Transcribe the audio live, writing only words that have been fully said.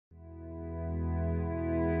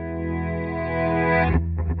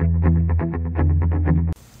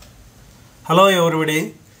Hello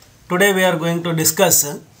everybody. Today we are going to discuss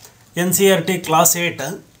NCERT class 8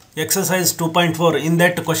 exercise 2.4 in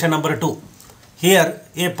that question number 2. Here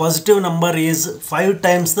a positive number is 5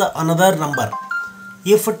 times the another number.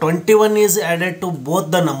 If 21 is added to both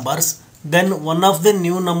the numbers, then one of the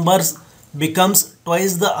new numbers becomes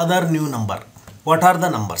twice the other new number. What are the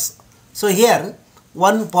numbers? So here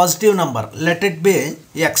one positive number, let it be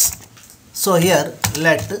x. So here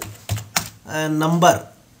let number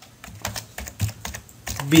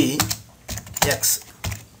be x.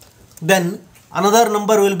 Then another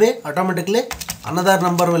number will be automatically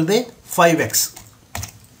 5x.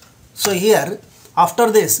 So here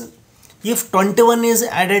after this, if 21 is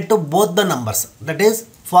added to both the numbers, that is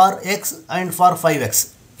for x and for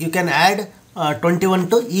 5x, you can add 21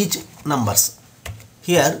 to each numbers.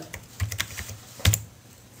 Here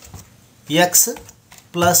x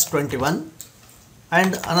plus 21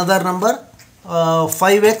 and another number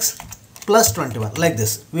 5x plus 21, like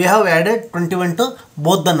this. We have added 21 to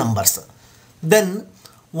both the numbers. Then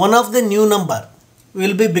one of the new number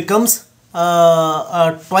will be becomes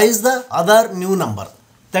twice the other new number.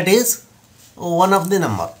 That is one of the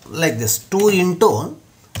number, like this. 2 into,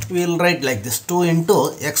 we will write like this, 2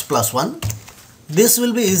 into x plus 1. This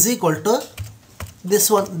will be is equal to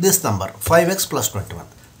this one, this number 5x plus 21.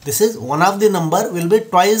 This is one of the number will be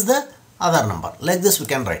twice the other number, like this we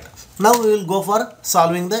can write. Now we will go for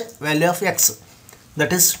solving the value of x,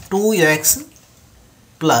 that is 2x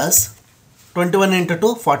plus 21 into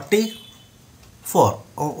 2 44,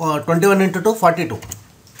 21 into 2 42.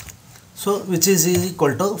 So which is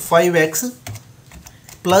equal to 5x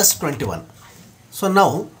plus 21. So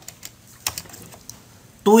now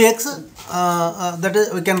 2x that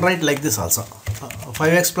is we can write like this also.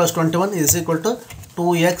 5x plus 21 is equal to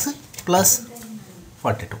 2x plus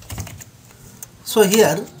 42. So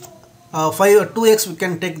here 2x we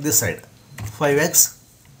can take this side. 5x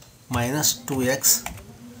minus 2x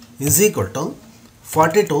is equal to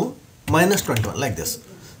 42 minus 21, like this.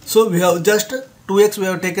 So we have just 2x we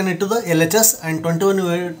have taken into the LHS and 21 we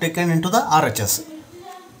have taken into the RHS.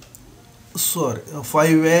 Sorry,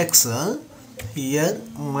 5x here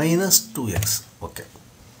minus 2x. Okay.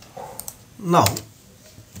 Now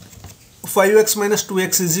 5x minus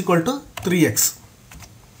 2x is equal to 3x,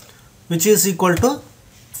 which is equal to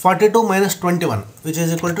 42 minus 21, which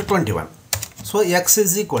is equal to 21. So x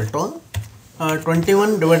is equal to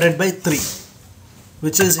 21 divided by 3,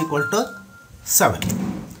 which is equal to 7.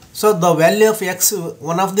 So the value of x,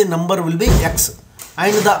 one of the number will be x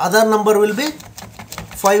and the other number will be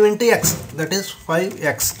 5 into x, that is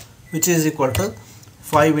 5x, which is equal to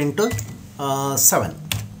 5 into 7.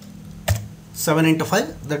 7 into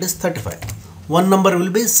 5, that is 35. One number will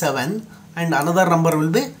be 7 and another number will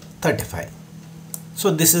be 35. So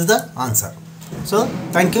this is the answer. So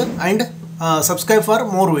thank you and subscribe for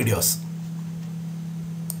more videos.